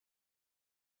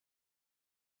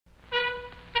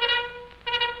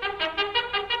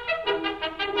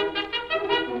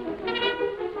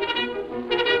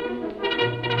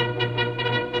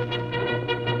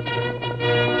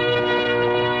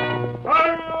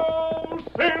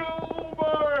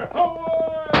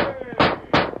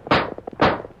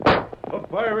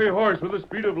fiery horse with the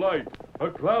speed of light, a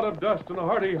cloud of dust, and a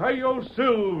hearty hi-yo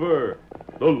silver,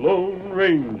 the Lone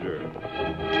Ranger.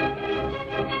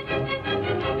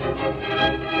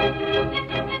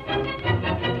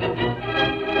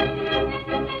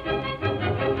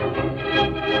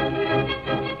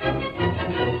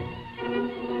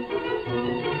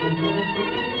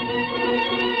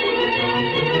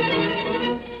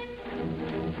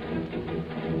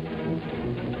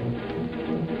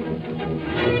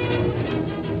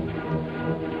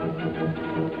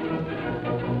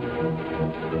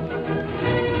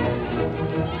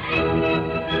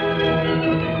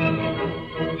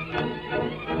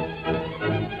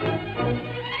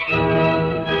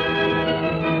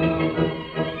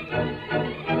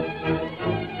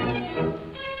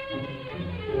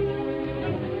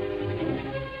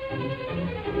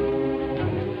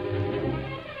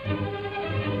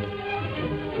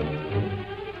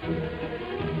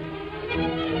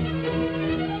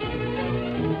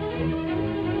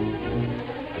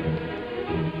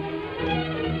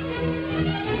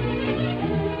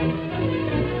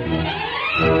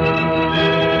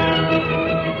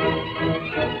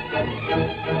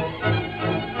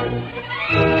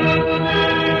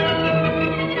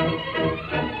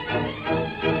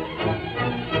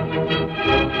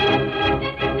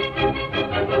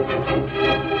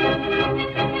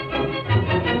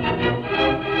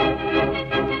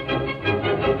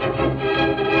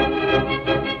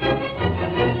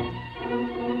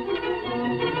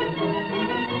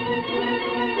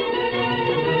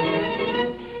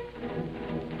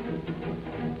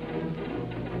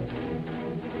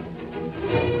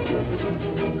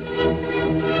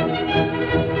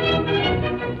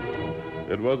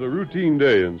 It was a routine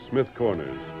day in Smith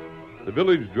Corners. The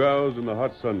village drowsed in the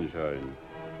hot sunshine.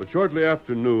 But shortly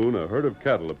after noon, a herd of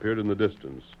cattle appeared in the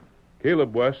distance.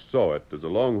 Caleb West saw it as the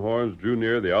Longhorns drew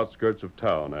near the outskirts of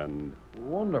town and...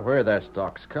 Wonder where that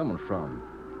stock's coming from.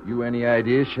 You any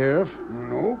idea, Sheriff?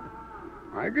 Nope.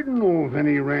 I didn't know of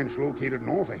any ranch located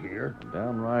north of here.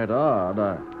 Downright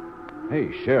odd.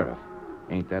 Hey, Sheriff,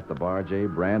 ain't that the Bar J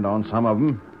brand on some of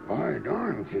them? By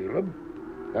darn, Caleb.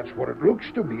 That's what it looks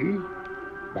to be.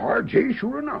 Bar J,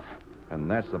 sure enough. And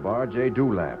that's the Bar J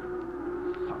Dewlap.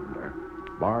 Thunder.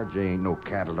 Bar J ain't no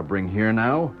cattle to bring here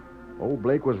now. Old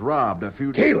Blake was robbed a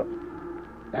few... Caleb,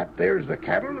 that there's the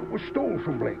cattle that was stole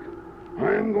from Blake.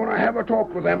 I'm going to have a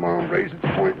talk with them hombres at the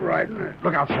point we're riding.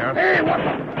 Look out, Sheriff. Hey, what?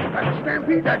 Let's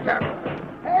stampede that cattle.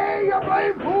 Hey, you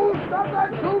blame fool! Stop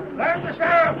that shooting! There's the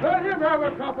sheriff! Let him have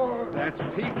a couple! That's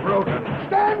Pete Grogan.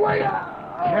 Stand where you are!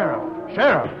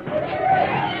 Sheriff!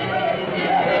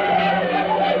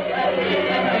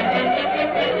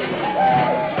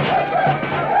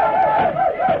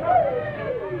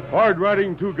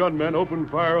 Hard-riding two gunmen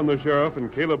opened fire on the sheriff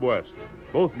and Caleb West.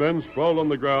 Both men sprawled on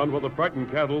the ground while the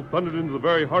frightened cattle thundered into the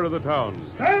very heart of the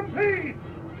town. Stampede!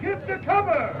 Get to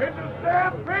cover! It's a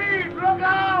stampede! Look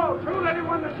out! Shoot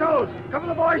anyone that shows! Cover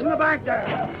the boys in the back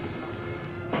there!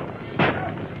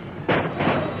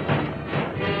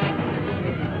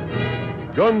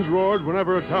 Guns roared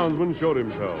whenever a townsman showed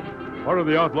himself. Part of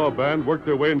the outlaw band worked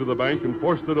their way into the bank and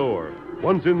forced the door.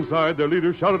 Once inside, their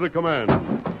leader shouted a command.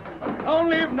 Don't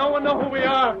leave no one know who we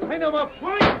are. Clean them up.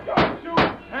 Quick! Don't shoot!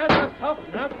 Hands us tough.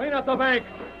 Now clean out the bank.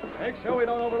 Make sure we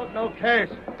don't overlook no cash.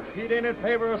 Pete ain't in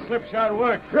favor of slipshod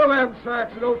work. Fill them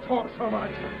sacks and don't talk so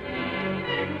much.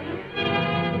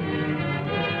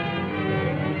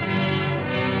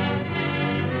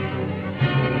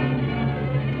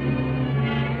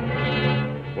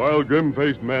 While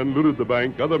grim-faced men looted the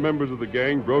bank, other members of the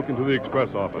gang broke into the express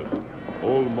office.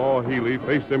 Old Ma Healy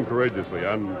faced them courageously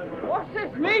and... What's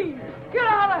this mean? Get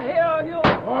out of here, you...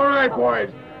 All right,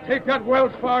 boys. Take that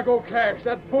Wells Fargo cash,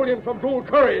 that bullion from Gold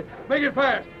Curry. Make it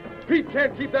fast. Pete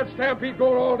can't keep that stampede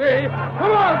going all day.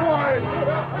 Come on, boys!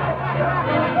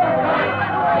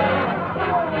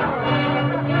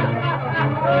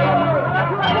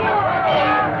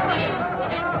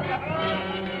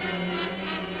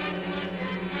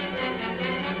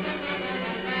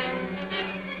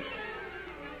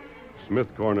 Smith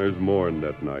Corners mourned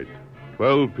that night.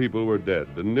 12 people were dead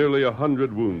and nearly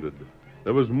 100 wounded.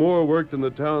 There was more work than the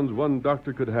town's one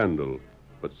doctor could handle.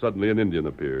 But suddenly an Indian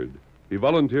appeared. He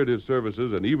volunteered his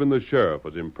services, and even the sheriff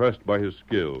was impressed by his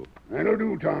skill. That'll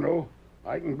do, Tonto.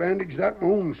 I can bandage that my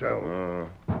own self.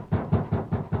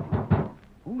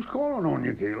 Who's calling on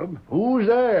you, Caleb? Who's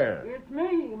there? It's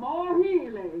me, Ma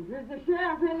Healy. Is the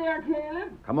sheriff in there,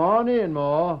 Caleb? Come on in,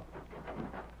 Ma.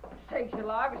 Sakes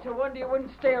alive, it's a wonder you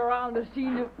wouldn't stay around to see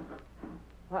the...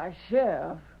 Why,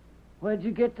 Sheriff, Where'd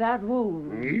you get that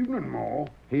wound? Evening, Ma.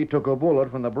 He took a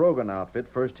bullet when the Brogan outfit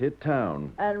first hit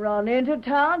town. And run into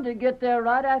town to get there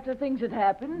right after things had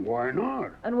happened? Why not?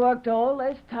 And worked all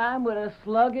this time with a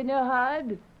slug in your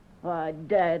hide? Why,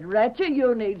 Dad, Ratcher,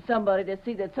 you need somebody to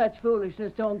see that such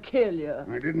foolishness don't kill you.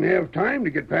 I didn't have time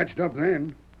to get patched up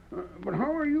then. But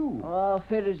how are you? Oh,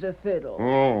 fit as a fiddle.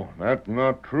 Oh, that's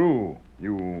not true.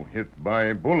 You hit by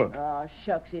a bullet. Oh,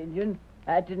 shucks, Injun.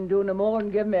 That didn't do no more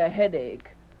than give me a headache.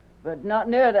 But not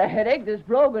near the headache this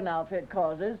Grogan outfit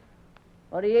causes.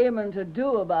 What are you aiming to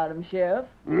do about him, Sheriff?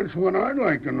 That's what I'd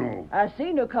like to know. I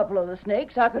seen a couple of the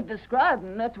snakes. I could describe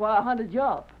them. That's why I hunted you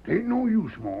up. Ain't no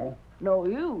use, Ma. No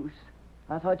use.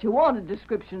 I thought you wanted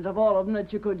descriptions of all of them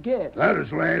that you could get. That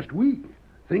is last week.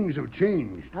 Things have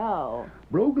changed. How?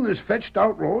 Brogan has fetched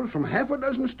outlaws from half a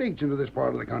dozen states into this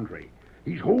part of the country.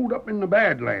 He's holed up in the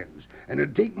Badlands, and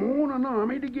it'd take more than an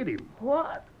army to get him.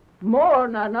 What? More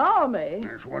than an army?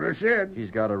 That's what I said.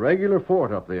 He's got a regular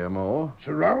fort up there, Mo.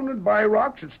 Surrounded by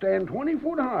rocks that stand 20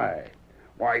 foot high.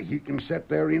 Why, he can sit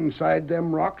there inside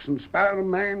them rocks and spot a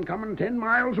man coming 10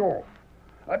 miles off.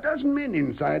 A dozen men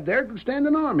inside there could stand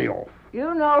an army off.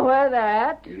 You know where they're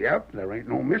at? Yep, there ain't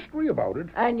no mystery about it.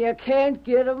 And you can't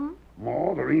get 'em?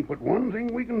 Ma, there ain't but one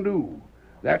thing we can do.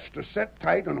 That's to set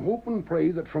tight and hope and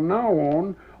pray that from now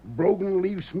on, Brogan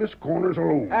leaves Smith's Corners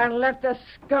alone. And let the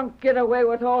skunk get away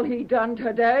with all he done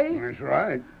today? That's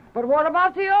right. But what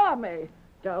about the army?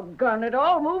 Doggone it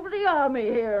all, move the army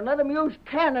here and let 'em use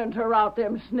cannon to rout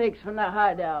them snakes from their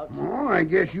hideouts. Oh, I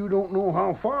guess you don't know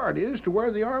how far it is to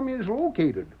where the army is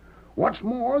located. What's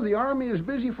more, the army is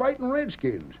busy fighting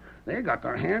redskins. They got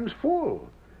their hands full.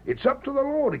 It's up to the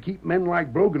law to keep men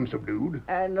like Brogan subdued.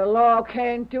 And the law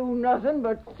can't do nothing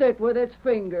but sit with its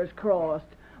fingers crossed.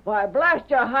 Why,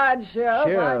 blast your hide, Sheriff.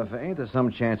 Sheriff, ain't there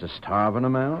some chance of starving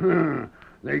them out?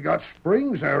 They got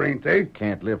springs there, ain't they?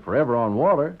 Can't live forever on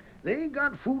water. They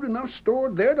got food enough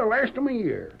stored there to last them a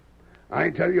year.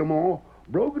 I tell you, Ma,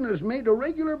 Brogan has made a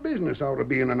regular business out of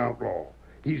being an outlaw.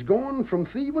 He's gone from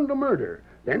thieving to murder,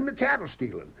 then to cattle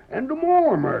stealing, and to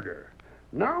more murder.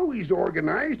 Now he's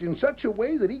organized in such a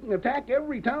way that he can attack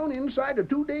every town inside a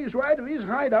 2 days' ride of his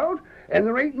hideout, and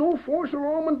there ain't no force of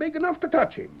lawmen big enough to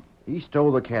touch him. He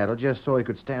stole the cattle just so he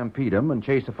could stampede them and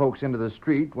chase the folks into the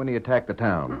street when he attacked the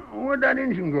town. Where'd that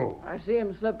engine go? I see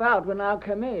him slip out when I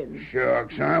come in.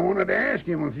 Shucks, I wanted to ask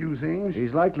him a few things.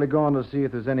 He's likely gone to see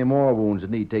if there's any more wounds that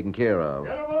need taken care of.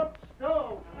 Get 'em up,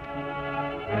 go!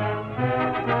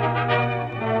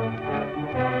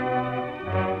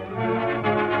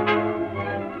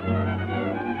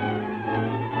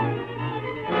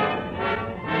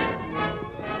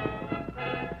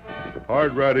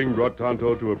 Hard riding brought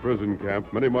Tonto to a prison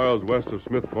camp many miles west of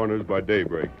Smith Corners by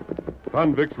daybreak.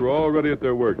 Convicts were already at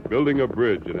their work, building a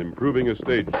bridge and improving a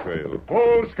stage trail.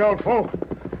 Full scout, folk.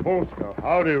 Full scout.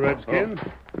 Howdy, Redskin.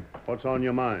 What's on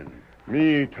your mind?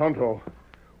 Me, Tonto.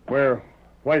 Where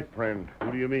white friend.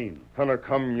 Who do you mean? Fella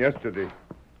come yesterday.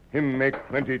 Him make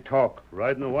plenty talk.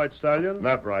 Riding the White Stallion?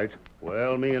 That right.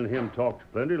 Well, me and him talked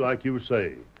plenty, like you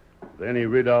say. Then he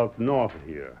rid out north of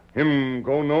here. Him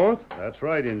go north? That's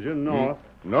right, Injun, north.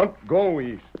 Not go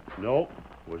east. No.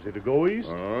 Was it to go east?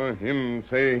 Him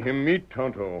say him meet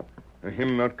Tonto.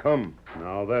 Him not come.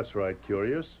 Now, that's right,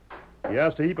 curious. He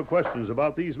asked a heap of questions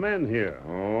about these men here.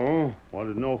 Oh?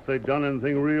 Wanted to know if they'd done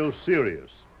anything real serious.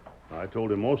 I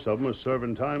told him most of them was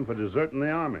serving time for deserting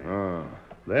the army.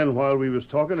 Then, while we was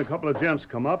talking, a couple of gents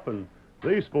come up, and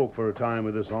they spoke for a time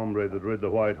with this hombre that rid the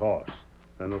White Horse.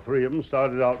 Then the three of them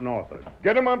started out northward.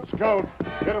 Get him up, Scout.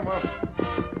 Get him up.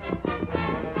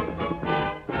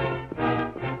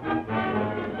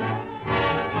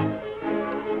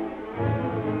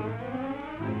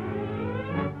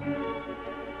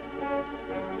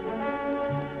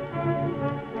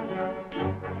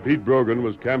 Pete Brogan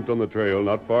was camped on the trail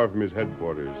not far from his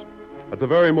headquarters. At the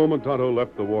very moment Tonto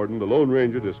left the warden, the Lone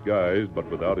Ranger, disguised but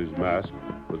without his mask,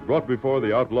 was brought before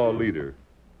the outlaw leader.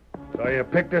 So you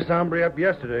picked this hombre up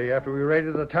yesterday after we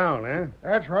raided the town, eh?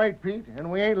 That's right, Pete,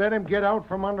 and we ain't let him get out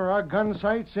from under our gun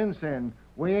sight since then.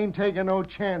 We ain't taking no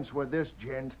chance with this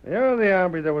gent. You're the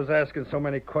hombre that was asking so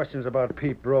many questions about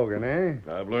Pete Brogan,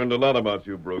 eh? I've learned a lot about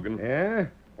you, Brogan. Yeah?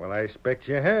 Well, I expect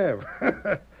you have.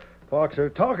 Folks are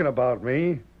talking about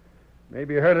me.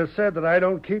 Maybe you heard it said that I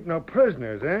don't keep no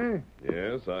prisoners, eh?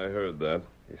 Yes, I heard that.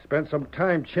 You spent some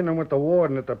time chinning with the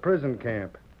warden at the prison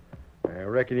camp. I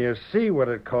reckon you see what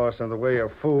it costs in the way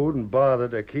of food and bother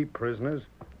to keep prisoners.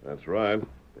 That's right.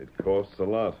 It costs a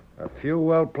lot. A few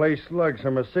well-placed slugs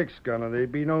from a six-gunner,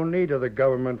 there'd be no need of the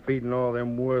government feeding all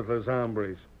them worthless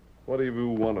hombres. What do you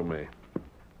want of me?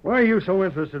 Why are you so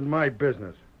interested in my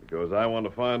business? Because I want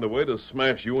to find a way to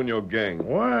smash you and your gang.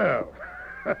 Well,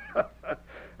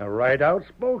 a right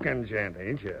outspoken gent,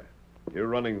 ain't you? You're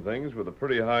running things with a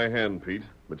pretty high hand, Pete,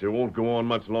 but you won't go on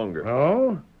much longer.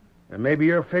 Oh? And maybe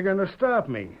you're figuring to stop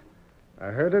me. I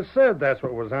heard it said that's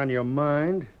what was on your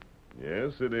mind.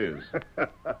 Yes, it is.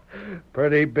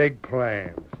 Pretty big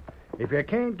plans. If you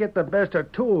can't get the best of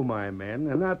two of my men,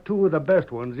 and not two of the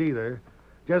best ones either,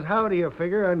 just how do you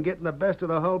figure on getting the best of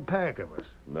the whole pack of us?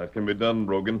 That can be done,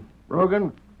 Brogan.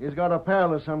 Brogan, he's got a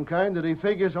pal of some kind that he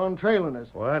figures on trailing us.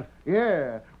 What?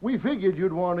 Yeah, we figured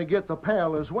you'd want to get the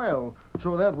pal as well,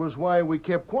 so that was why we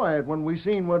kept quiet when we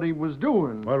seen what he was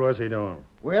doing. What was he doing?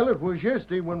 Well, it was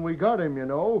yesterday when we got him, you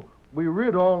know. We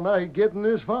rid all night getting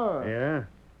this far. Yeah?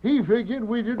 He figured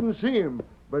we didn't see him,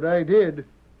 but I did.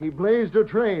 He blazed a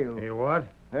trail. He what?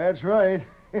 That's right.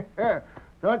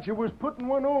 Thought you was putting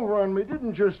one over on me,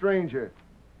 didn't you, stranger?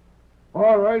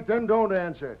 All right, then don't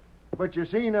answer. But you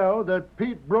see now that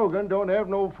Pete Brogan don't have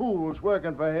no fools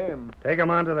working for him. Take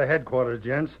him on to the headquarters,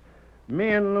 gents. Me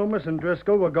and Loomis and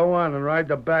Driscoll will go on and ride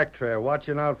the back trail,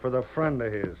 watching out for the friend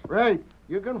of his. Right.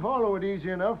 You can follow it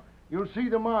easy enough. You'll see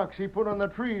the marks he put on the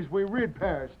trees we rid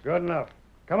past. Good enough.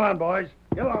 Come on, boys.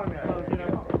 Get along there.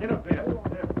 Get up there.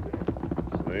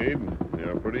 Sneed,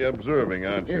 you're pretty observing,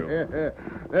 aren't you?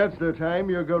 That's the time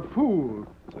you got fooled.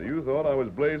 So you thought I was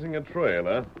blazing a trail,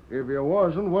 huh? If you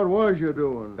wasn't, what was you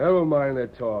doing? Never mind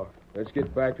that talk. Let's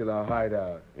get back to the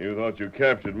hideout. You thought you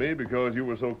captured me because you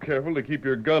were so careful to keep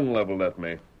your gun leveled at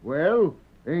me. Well,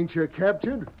 ain't you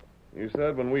captured? You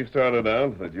said when we started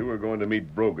out that you were going to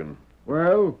meet Brogan.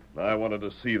 Well? I wanted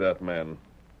to see that man.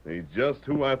 He's just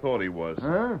who I thought he was.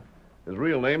 Huh? His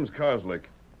real name's Karslick.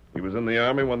 He was in the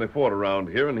army when they fought around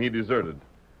here, and he deserted.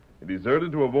 He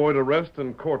deserted to avoid arrest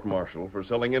and court-martial for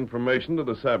selling information to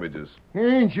the savages.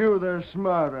 Ain't you the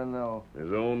smart one, though?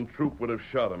 His own troop would have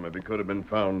shot him if he could have been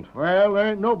found. Well, there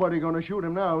ain't nobody going to shoot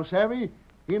him now, savvy?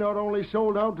 He not only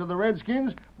sold out to the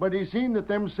Redskins, but he seen that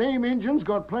them same Injuns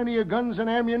got plenty of guns and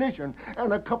ammunition,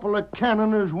 and a couple of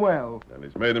cannon as well. And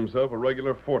he's made himself a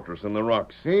regular fortress in the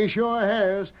rocks. He sure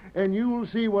has, and you'll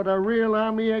see what a real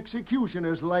army execution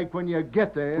is like when you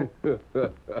get there.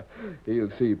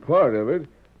 He'll see part of it,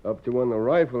 up to when the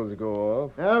rifles go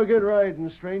off. Now get riding,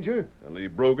 stranger. And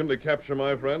leave Brogan to capture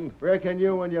my friend? Reckon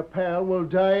you and your pal will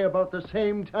die about the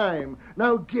same time.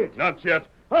 Now get. Not yet.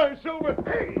 Hi, Silver.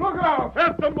 Hey, look out!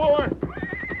 Get them, boy!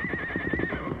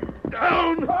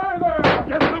 Down! Hi there!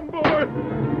 Get them, boy!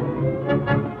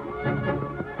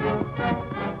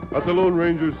 At the Lone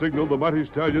Ranger's signal, the mighty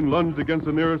stallion lunged against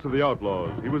the nearest of the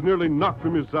outlaws. He was nearly knocked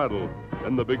from his saddle.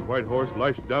 Then the big white horse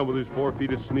lashed down with his 4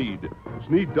 feet at Sneed.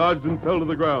 Sneed dodged and fell to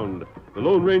the ground. The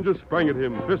Lone Ranger sprang at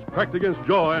him, fist cracked against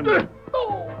jaw, and...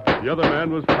 The other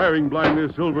man was firing blindly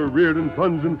as Silver reared and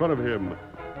plunged in front of him.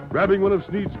 Grabbing one of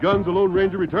Sneed's guns, the Lone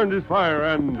Ranger returned his fire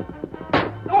and...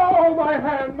 Oh, my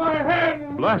hand, my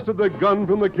hand! Blasted the gun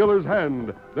from the killer's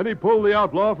hand. Then he pulled the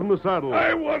outlaw from the saddle.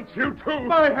 I want you to.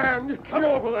 My hand! Come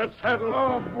over that saddle.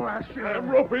 Oh, blast you! I'm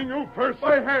roping you first.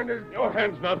 My hand is... Your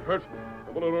hand's not hurt.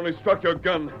 The bullet only struck your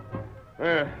gun.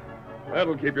 There.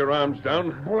 That'll keep your arms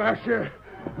down. Blast you!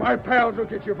 My pals will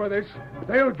get you for this.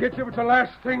 They'll get you if it's the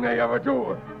last thing they ever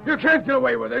do. You can't get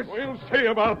away with this. We'll see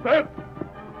about that.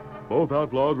 Both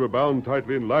outlaws were bound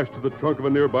tightly and lashed to the trunk of a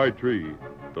nearby tree.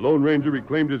 The Lone Ranger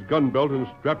reclaimed his gun belt and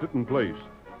strapped it in place.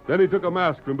 Then he took a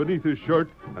mask from beneath his shirt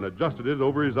and adjusted it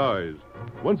over his eyes.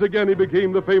 Once again he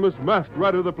became the famous masked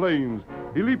rider of the plains.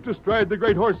 He leaped astride the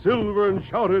great horse Silver and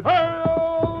shouted,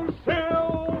 Hail,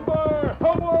 Silver!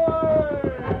 Away!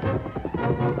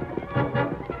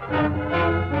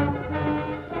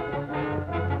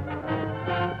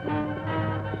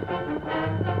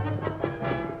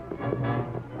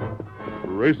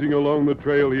 Racing along the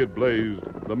trail he had blazed,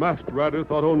 the masked rider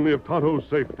thought only of Tonto's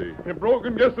safety. If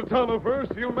Brogan gets to Tonto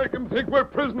first, he'll make him think we're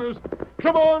prisoners.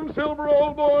 Come on, Silver,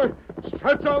 old boy.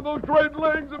 Stretch out those great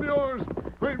legs of yours.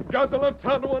 We've got to let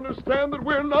Tonto understand that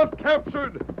we're not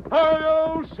captured.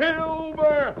 Hi-yo,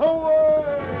 Silver!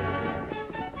 Away!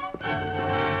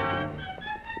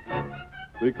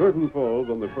 The curtain falls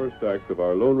on the first act of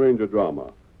our Lone Ranger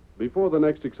drama. Before the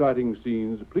next exciting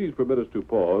scenes, please permit us to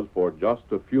pause for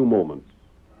just a few moments.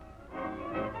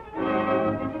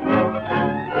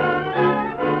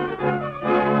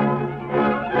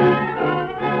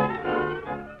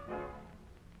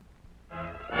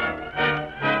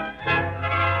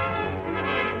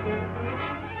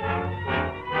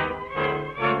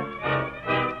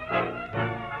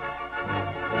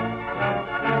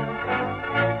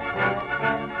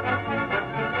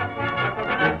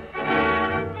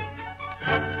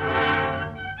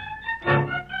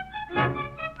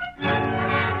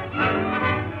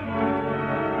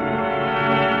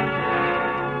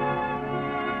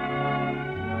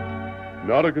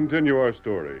 Now to continue our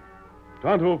story.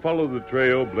 Tonto followed the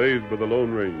trail blazed by the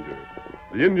Lone Ranger.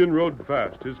 The Indian rode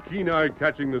fast, his keen eye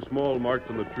catching the small marks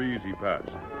on the trees he passed.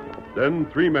 Then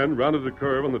 3 men rounded a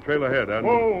curve on the trail ahead and...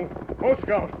 Whoa,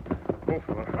 Scout. Whoa,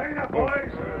 fella. Clean up,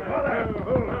 boys.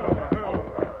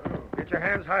 Get your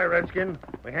hands high, Redskin.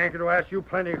 We hanker to ask you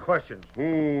plenty of questions.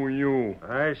 Who you?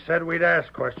 I said we'd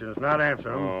ask questions, not answer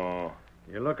them. Oh.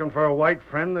 You looking for a white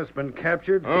friend that's been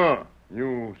captured?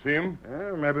 You see him?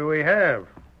 Maybe we have.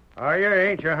 Are you?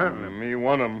 Ain't you hunting him? Me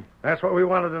want him. That's what we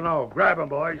wanted to know. Grab him,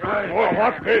 boys. Whoa,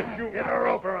 what's this? Get a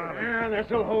rope around him. Yeah,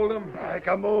 this'll hold him. Make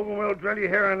a move and we'll drill you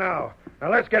here and now.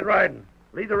 Now let's get riding.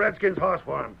 Lead the Redskins' horse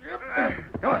for him.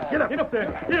 Come on, get up. Get up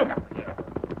there. Get up.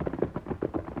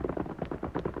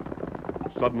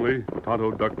 Suddenly,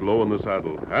 Tonto ducked low in the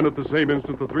saddle, and at the same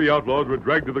instant, the 3 outlaws were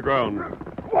dragged to the ground.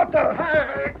 What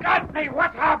the? Got me.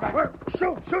 What's happened?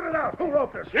 Shoot it out. Who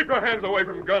roped us? Keep your hands away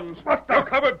from guns. What the? You're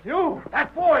covered. You?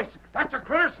 That voice. That's a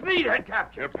critter Sneed had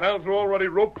captured. Your pals are already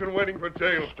roped and waiting for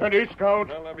jail. Steady,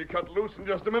 Scout. I'll have you cut loose in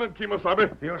just a minute,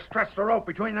 Kemosabe. You stretched the rope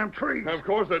between them trees. Of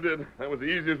course I did. That was the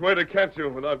easiest way to catch you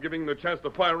without giving you the chance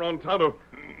to fire on Tonto.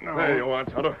 No. There you are,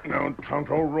 Tonto. No,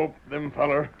 Tonto roped them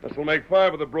feller. This will make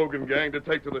 5 of the Brogan gang to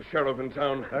take to the sheriff in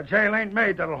town. The jail ain't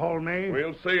made that'll hold me.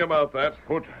 We'll see about that.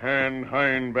 Put hand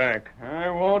hind back. I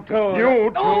won't do it.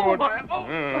 You do Oh, it.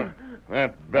 my-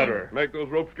 That's better. Make those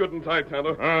ropes good and tight,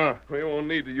 Tonto. We won't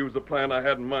need to use the plan I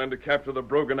had in mind to capture the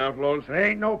Brogan outlaws. There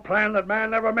ain't no plan that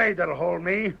man ever made that'll hold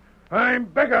me. I'm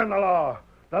bigger than the law.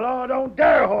 The law don't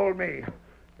dare hold me.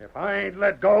 If I ain't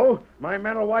let go, my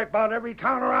men will wipe out every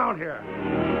town around here.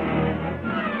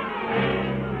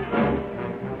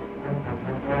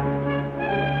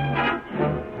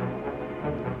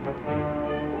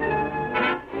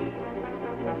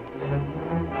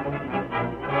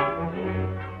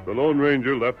 The Lone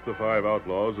Ranger left the 5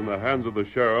 outlaws in the hands of the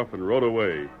sheriff and rode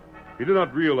away. He did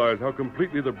not realize how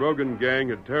completely the Brogan gang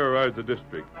had terrorized the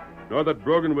district, nor that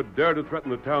Brogan would dare to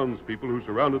threaten the townspeople who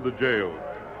surrounded the jail.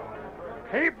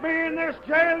 Keep me in this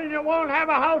jail and you won't have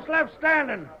a house left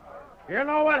standing. You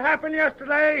know what happened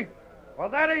yesterday? Well,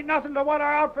 that ain't nothing to what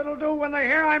our outfit will do when they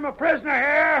hear I'm a prisoner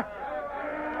here.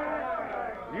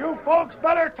 You folks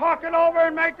better talk it over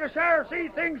and make the sheriff see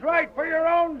things right for your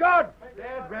own good.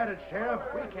 Dad, rat it, Sheriff.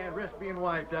 We can't risk being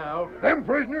wiped out. Them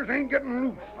prisoners ain't getting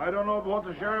loose. I don't know what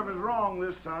the sheriff is wrong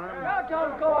this time. Now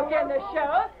don't go again the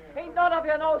sheriff. Ain't none of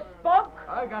you no spunk.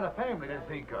 I got a family to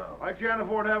think of. I can't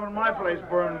afford having my place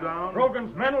burned down.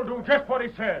 Brogan's men will do just what he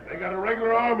said. They got a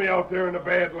regular army out there in the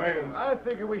Badlands. I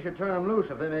figure we should turn them loose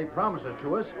if they make promises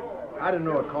to us. I didn't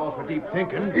know it calls for deep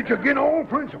thinking. It's again all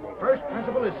principle. First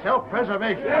principle is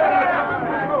self-preservation.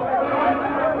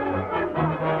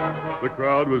 The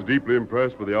crowd was deeply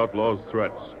impressed with the outlaws'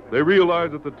 threats. They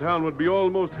realized that the town would be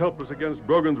almost helpless against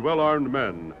Brogan's well-armed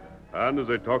men. And as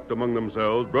they talked among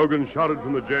themselves, Brogan shouted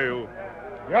from the jail,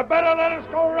 You better let us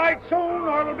go right soon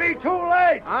or it'll be too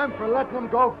late. I'm for letting them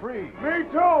go free. Me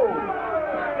too.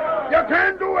 You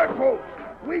can't do it, folks.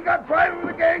 We got 5 of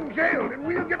the gang jailed, and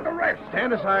we'll get the rest.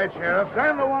 Stand aside, Sheriff.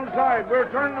 Stand to one side. We're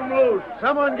turning them loose.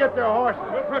 Someone get their horses.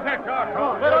 We'll protect our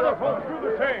cause. Let other folks do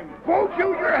the same. Folks,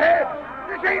 use your heads.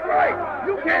 This ain't right.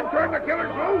 You can't turn the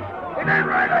killers loose. It ain't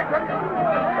right, I tell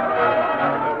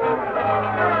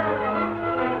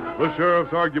you. The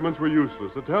sheriff's arguments were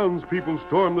useless. The townspeople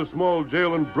stormed the small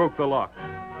jail and broke the lock.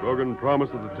 Brogan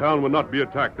promised that the town would not be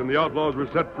attacked, and the outlaws were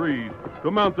set free to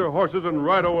mount their horses and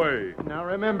ride away. Now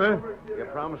remember, you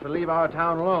promised to leave our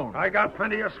town alone. I got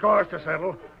plenty of scores to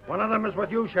settle. One of them is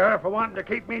with you, Sheriff, for wanting to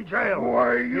keep me jailed.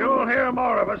 Why, You'll hear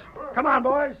more of us. Come on,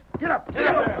 boys. Get up. Get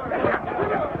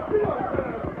up.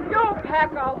 You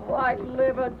pack of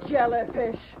white-livered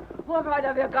jellyfish. What right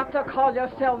have you got to call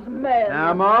yourselves men?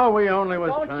 Now, Ma, we only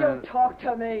was Don't trying... you talk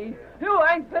to me. You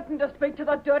ain't fitting to speak to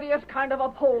the dirtiest kind of a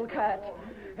polecat.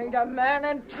 Ain't a man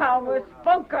in town with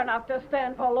spunk enough to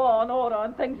stand for law and order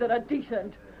and things that are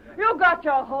decent. You got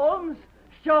your homes.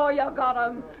 Sure you got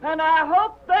 'em. And I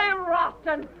hope they rot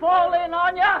and fall in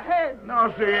on your head.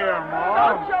 Now, see here,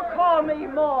 Ma. Don't you call me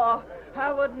more.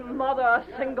 I wouldn't mother a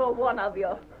single one of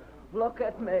you. Look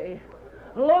at me.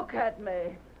 Look at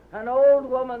me. An old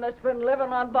woman that's been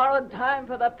living on borrowed time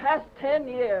for the past 10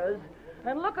 years.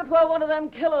 And look at where one of them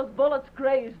killer's bullets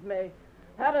grazed me.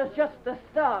 That is just the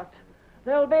start.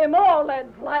 There'll be more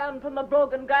lead flying from the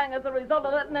Brogan gang as a result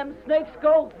of letting them snakes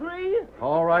go free.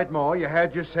 All right, Ma, you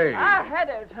had your say. I had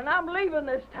it, and I'm leaving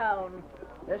this town.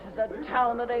 This is a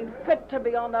town that ain't fit to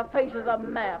be on the face of the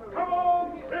map. Come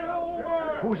on,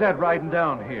 Silver! Who's that riding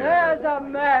down here? There's a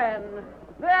man.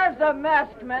 There's the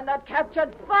masked man that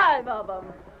captured 5 of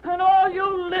them. and all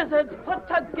you lizards put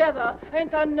together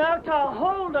ain't enough to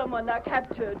hold them when they're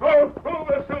captured. Oh,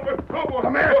 there, Silver. Oh, The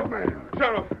masked man.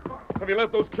 Sheriff, have you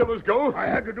let those killers go? I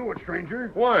had to do it,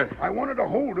 stranger. Why? I wanted to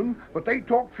hold them, but they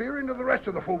talked fear into the rest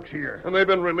of the folks here. And they've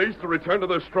been released to return to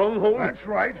their stronghold? That's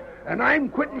right. And I'm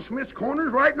quitting Smith's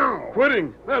Corners right now.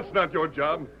 Quitting? That's not your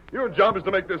job. Your job is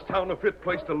to make this town a fit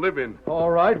place to live in. All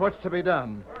right, what's to be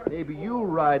done? Maybe you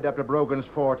ride up to Brogan's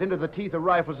fort, into the teeth of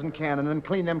rifles and cannon, and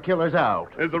clean them killers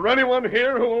out. Is there anyone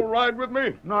here who will ride with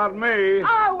me? Not me.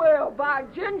 I will, by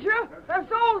ginger. As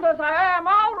old as I am,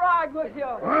 I'll ride with you.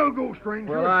 I'll go,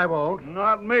 stranger. Well, I won't.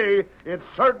 Not me. It's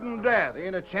certain death.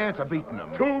 Ain't a chance of beating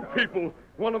them. 2 people,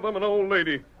 one of them an old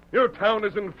lady. Your town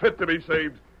isn't fit to be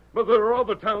saved. But there are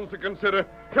other towns to consider.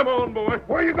 Come on, boy.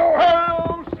 Where you going?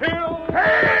 Hail, Silver!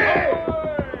 Hey!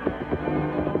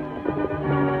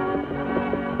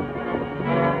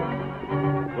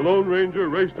 The Lone Ranger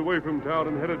raced away from town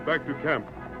and headed back to camp,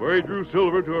 where he drew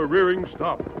Silver to a rearing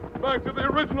stop. Back to the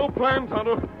original plan,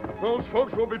 Tonto. Those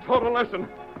folks will be taught a lesson.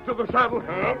 To the saddle.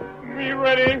 Me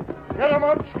ready. Get 'em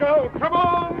up, Scout. Come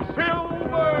on,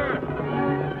 Silver!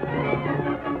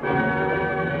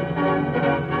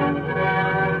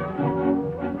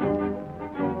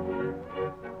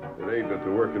 It ain't that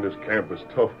the work in this camp is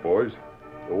tough, boys.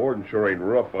 The warden sure ain't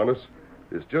rough on us.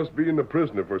 It's just being a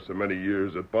prisoner for so many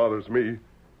years that bothers me.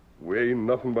 We ain't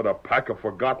nothing but a pack of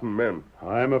forgotten men.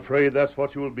 I'm afraid that's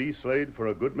what you will be, Slade, for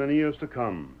a good many years to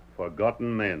come.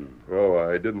 Forgotten men. Oh,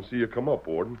 I didn't see you come up,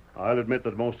 Warden. I'll admit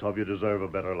that most of you deserve a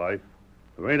better life.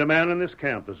 There ain't a man in this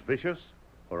camp that's vicious,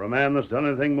 or a man that's done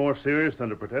anything more serious than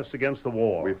to protest against the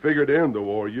war. We figured to end the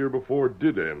war a year before it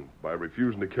did end, by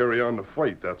refusing to carry on the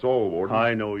fight, that's all, Warden.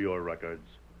 I know your records.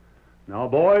 Now,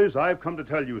 boys, I've come to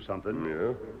tell you something.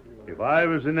 Yeah? If I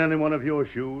was in any one of your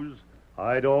shoes,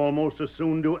 I'd almost as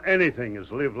soon do anything as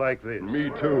live like this.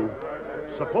 Me too.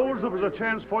 Suppose there was a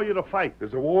chance for you to fight.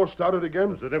 Is the war started again?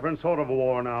 There's a different sort of a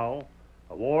war now.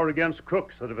 A war against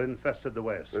crooks that have infested the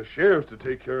West. The sheriff's to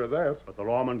take care of that. But the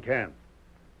lawmen can't.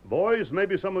 Boys,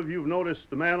 maybe some of you've noticed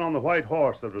the man on the white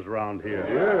horse that was around here.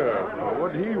 Yeah, well,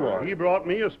 what'd he want? He brought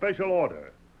me a special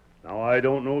order. Now, I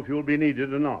don't know if you'll be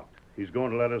needed or not. He's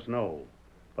going to let us know.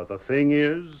 But the thing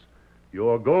is,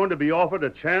 you're going to be offered a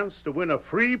chance to win a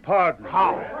free pardon.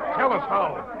 How? Tell us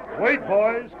how. Wait,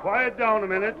 boys. Quiet down a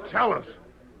minute. Tell us.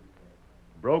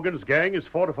 Brogan's gang is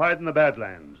fortified in the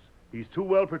Badlands. He's too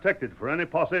well protected for any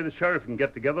posse the sheriff can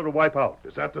get together to wipe out.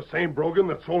 Is that the same Brogan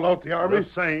that sold out the army? The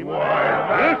same.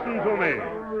 Why? Listen to me.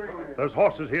 There's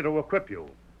horses here to equip you.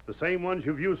 The same ones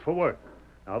you've used for work.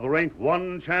 Now, there ain't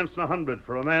one chance in 100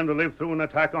 for a man to live through an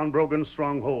attack on Brogan's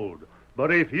stronghold.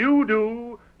 But if you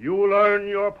do, you'll earn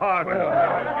your pardon.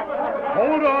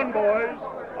 Hold on, boys.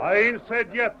 I ain't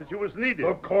said yet that you was needed.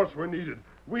 Of course we're needed.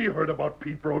 We heard about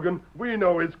Pete Brogan. We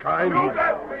know his kind.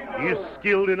 He's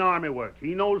skilled in army work.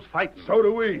 He knows fighting. So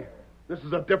do we. This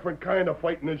is a different kind of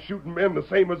fighting than shooting men the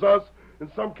same as us. In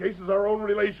some cases, our own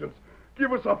relations.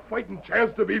 Give us a fighting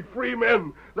chance to be free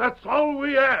men. That's all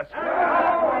we ask.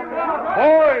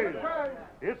 Boys,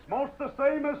 it's most the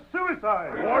same as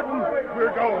suicide. Warden,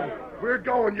 we're going. We're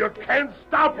going. You can't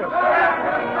stop us.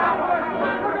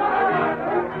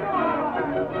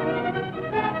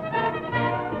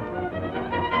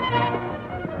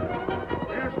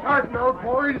 We're starting out,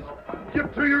 boys.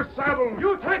 Get to your saddles.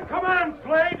 You take command,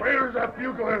 Slade. Where's that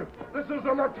bugler? This is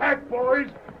an attack, boys.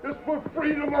 It's for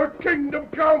freedom or kingdom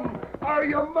come. Are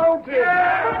you mounted?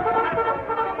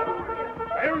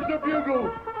 There's the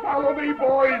bugle. Follow me,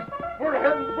 boys. We're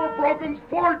heading for Brogan's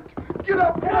fort. Get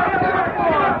up, boys. Get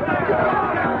up.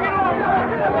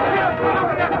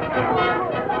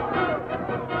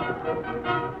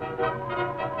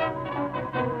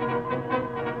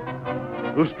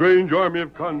 The strange army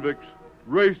of convicts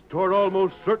raced toward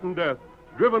almost certain death,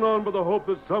 driven on by the hope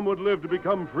that some would live to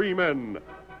become free men.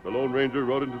 The Lone Ranger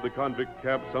rode into the convict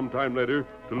camp sometime later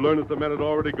to learn that the men had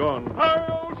already gone.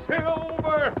 Hail,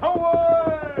 Silver!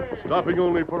 Away! Stopping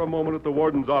only for a moment at the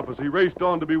warden's office, he raced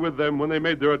on to be with them when they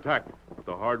made their attack. But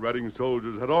the hard-riding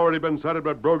soldiers had already been sighted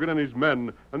by Grogan and his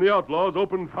men, and the outlaws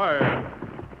opened fire.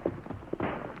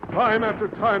 Time after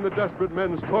time, the desperate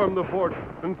men stormed the fort,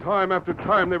 and time after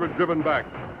time they were driven back.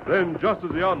 Then, just as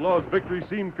the outlaws' victory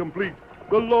seemed complete,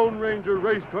 the Lone Ranger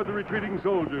raced toward the retreating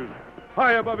soldiers.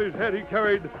 High above his head, he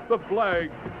carried the flag,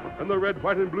 and the red,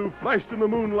 white, and blue flashed in the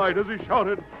moonlight as he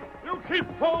shouted, You keep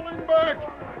falling back.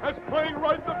 That's playing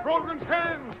right into Brogan's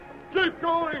hands. Keep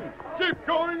going,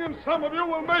 and some of you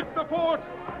will make the fort.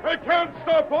 They can't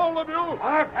stop all of you.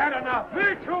 I've had enough.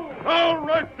 Me too. All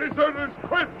right, deserters,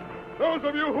 quit. Those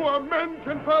of you who are men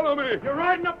can follow me. You're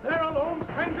riding up there alone,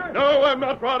 stranger? No, I'm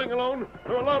not riding alone.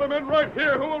 There are a lot of men right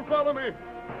here who will follow me.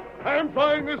 I'm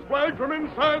flying this flag from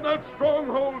inside that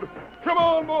stronghold. Come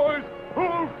on, boys.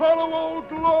 Who'll follow Old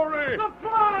Glory? The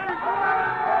flag!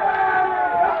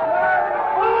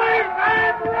 Boys,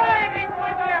 I'm riding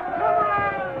with you. Come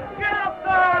on, get up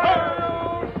there.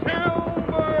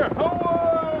 Silver, away!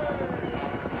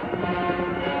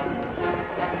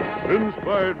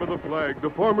 Inspired by the flag, the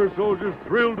former soldiers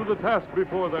thrilled to the task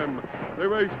before them. They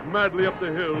raced madly up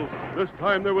the hill. This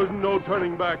time there was no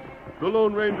turning back. The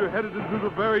Lone Ranger headed into the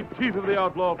very teeth of the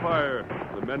outlaw fire.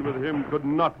 The men with him could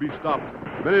not be stopped.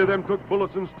 Many of them took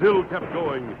bullets and still kept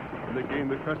going. When they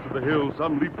gained the crest of the hill,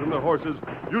 some leaped from their horses,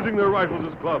 using their rifles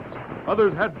as clubs.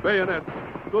 Others had bayonets.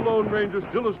 The Lone Ranger,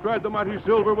 still astride the mighty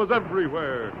Silver, was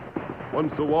everywhere.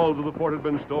 Once the walls of the fort had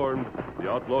been stormed, the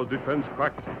outlaws' defense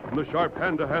cracked, and the sharp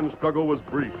hand-to-hand struggle was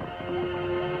brief.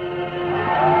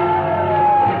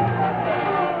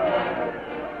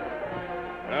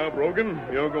 Now, Grogan,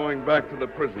 you're going back to the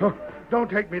prison. Oh, don't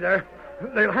take me there.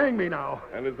 They'll hang me now.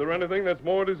 And is there anything that's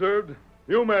more deserved?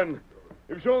 You men,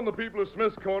 you've shown the people of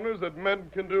Smith's Corners that men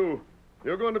can do.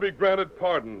 You're going to be granted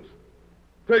pardons.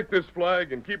 Take this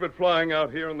flag and keep it flying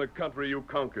out here in the country you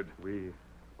conquered.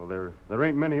 Well, there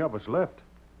ain't many of us left.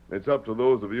 It's up to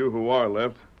those of you who are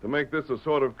left to make this a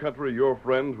sort of country your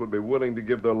friends would be willing to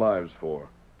give their lives for.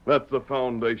 That's the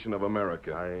foundation of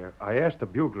America. I asked the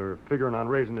bugler, figuring on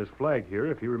raising his flag here,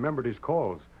 if he remembered his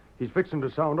calls. He's fixing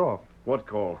to sound off. What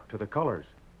call? To the colors.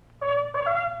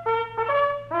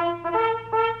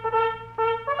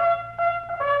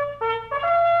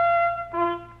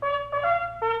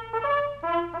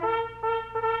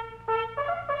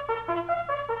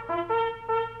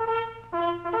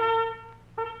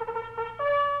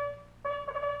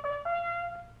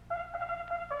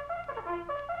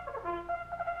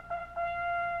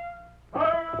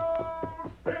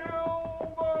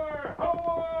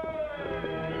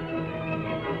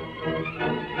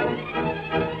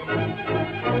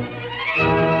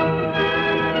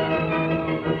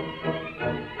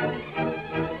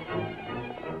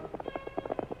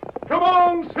 Come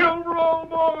on, Silver, old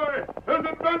boy! There's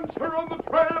adventure on the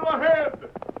trail ahead!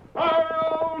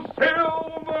 Hi-yo,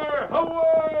 Silver! Away!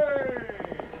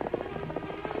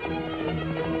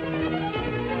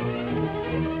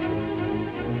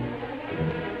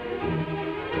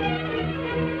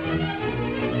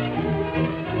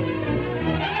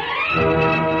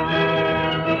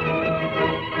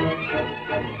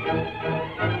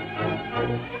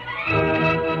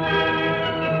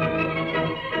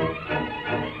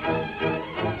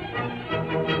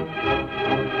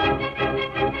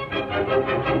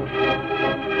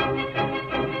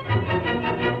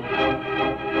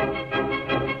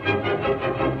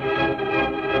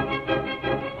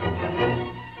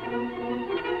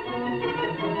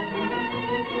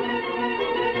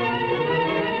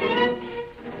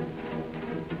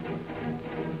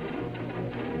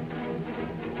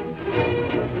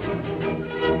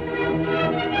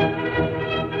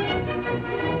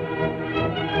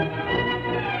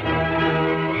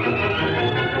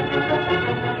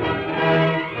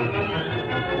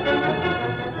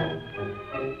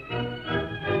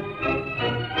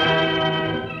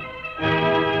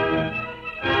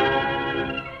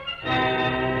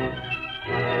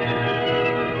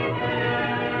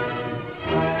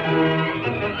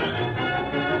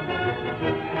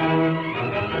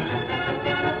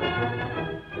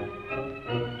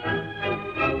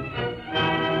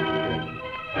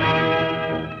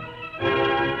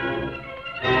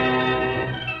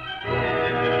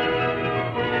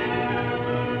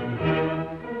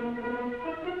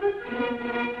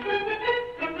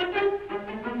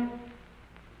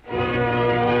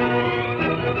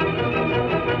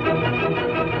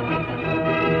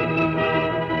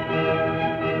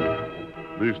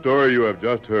 The story you have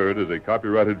just heard is a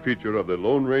copyrighted feature of the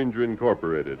Lone Ranger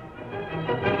Incorporated.